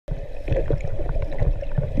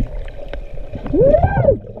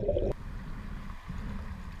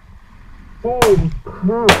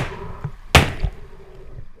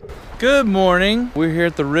Good morning. We're here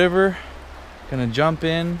at the river. Gonna jump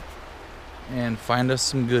in and find us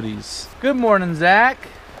some goodies. Good morning, Zach.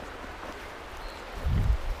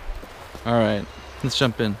 All right, let's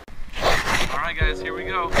jump in. All right, guys, here we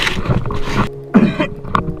go.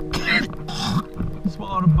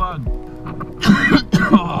 Swallowed a bug.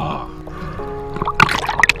 Oh.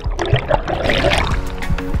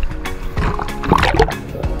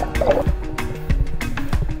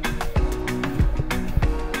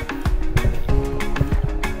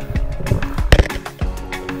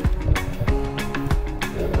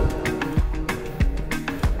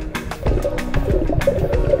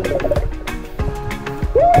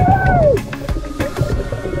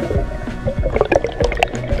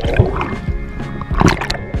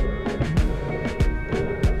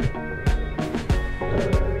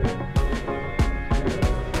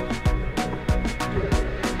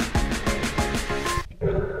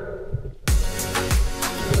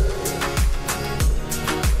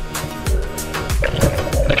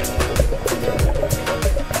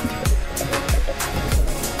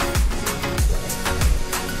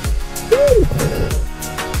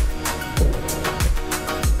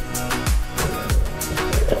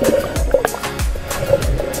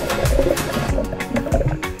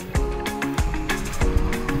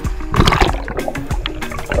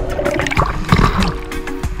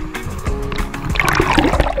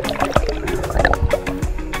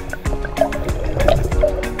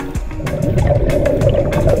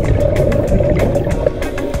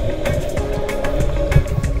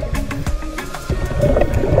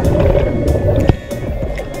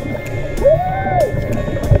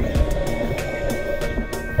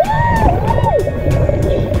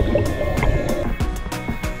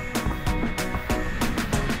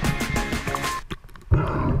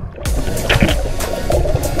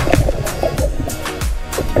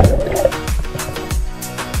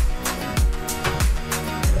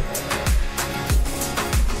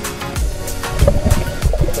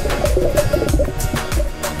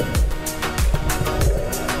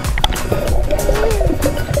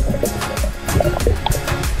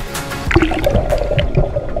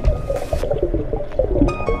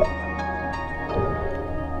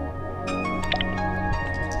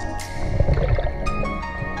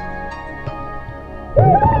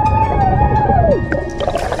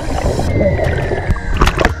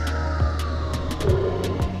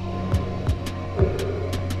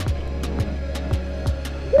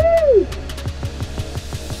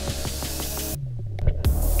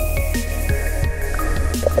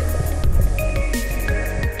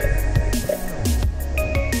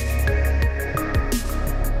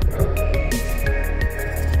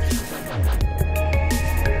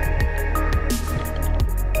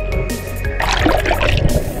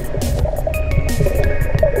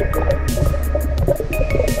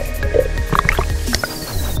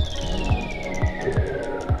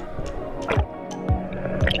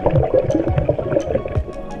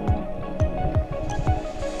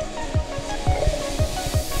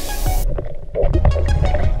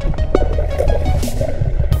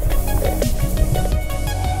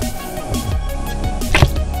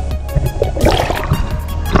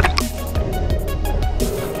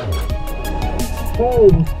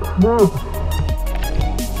 Holy crap.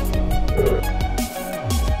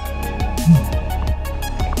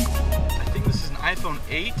 I think this is an iPhone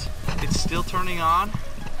 8. It's still turning on,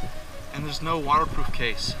 and there's no waterproof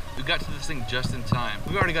case. We got to this thing just in time.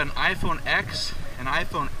 We've already got an iPhone X, an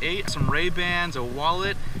iPhone 8, some Ray-Bans, a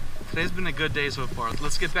wallet. Today's been a good day so far.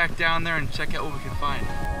 Let's get back down there and check out what we can find.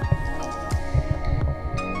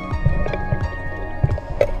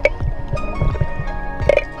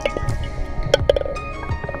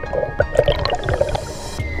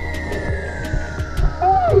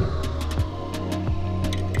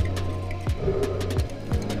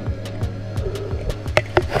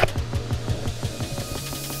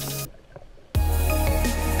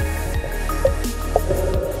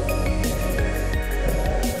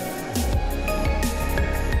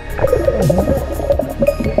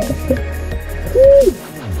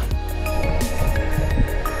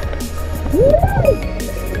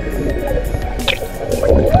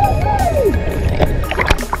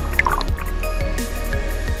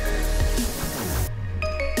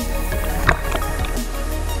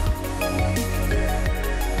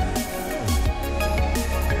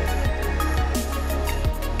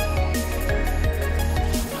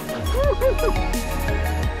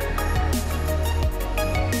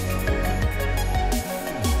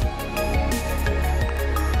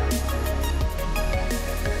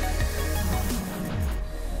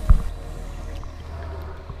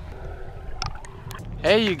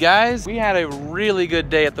 Hey you guys, we had a really good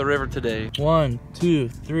day at the river today. 1, 2,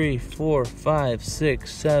 3, 4, 5,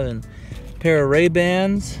 6, 7 pair of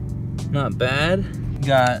Ray-Bans. Not bad.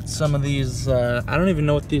 Got some of these, I don't even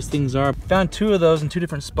know what these things are. Found 2 of those in 2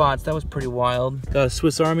 different spots. That was pretty wild. Got a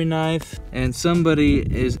Swiss Army knife, and somebody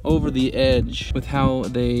is over the edge with how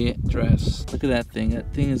they dress. Look at that thing.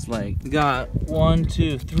 That thing is like, got 1,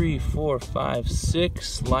 2, 3, 4, 5,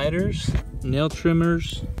 6 lighters, nail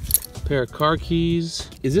trimmers, pair of car keys.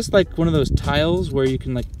 Is this like one of those tiles where you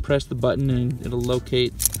can like press the button and it'll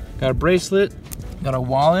locate? Got a bracelet, got a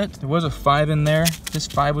wallet. There was a 5 in there. This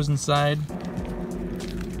 5 was inside.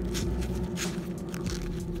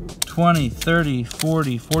 20, 30,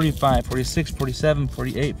 40, 45, 46, 47,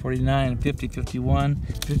 48, 49, 50, 51,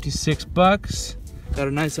 56 bucks. Got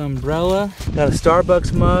a nice umbrella. Got a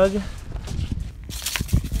Starbucks mug.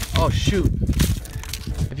 Oh shoot.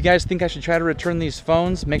 If you guys think I should try to return these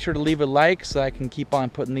phones, make sure to leave a like so I can keep on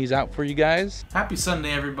putting these out for you guys. Happy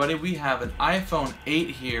Sunday, everybody. We have an iPhone 8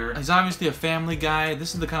 here. He's obviously a family guy.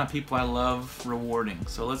 This is the kind of people I love rewarding.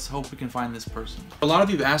 So let's hope we can find this person. A lot of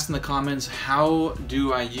you have asked in the comments, how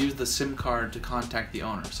do I use the SIM card to contact the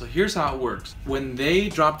owner? So here's how it works. When they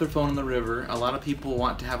drop their phone in the river, a lot of people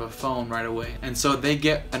want to have a phone right away. And so they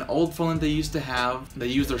get an old phone that they used to have, they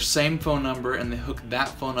use their same phone number, and they hook that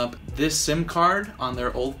phone up. This SIM card on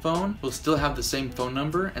their old phone will still have the same phone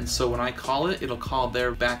number, and so when I call it, it'll call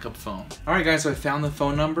their backup phone. Alright guys, so I found the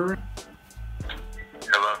phone number.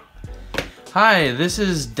 Hello. Hi, this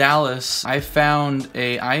is Dallas. I found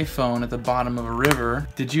a iPhone at the bottom of a river.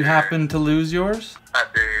 Did you happen to lose yours? I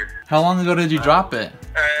did. How long ago did you drop it?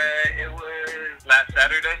 It was last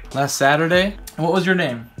Saturday. Last Saturday? And what was your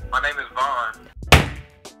name? My name is Vaughn.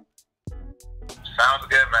 Sounds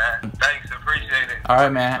good, man. Thanks, appreciate it.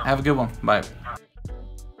 Alright man, have a good one. Bye.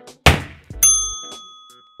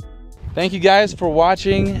 Thank you guys for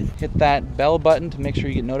watching. Hit that bell button to make sure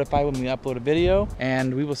you get notified when we upload a video,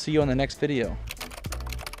 and we will see you on the next video.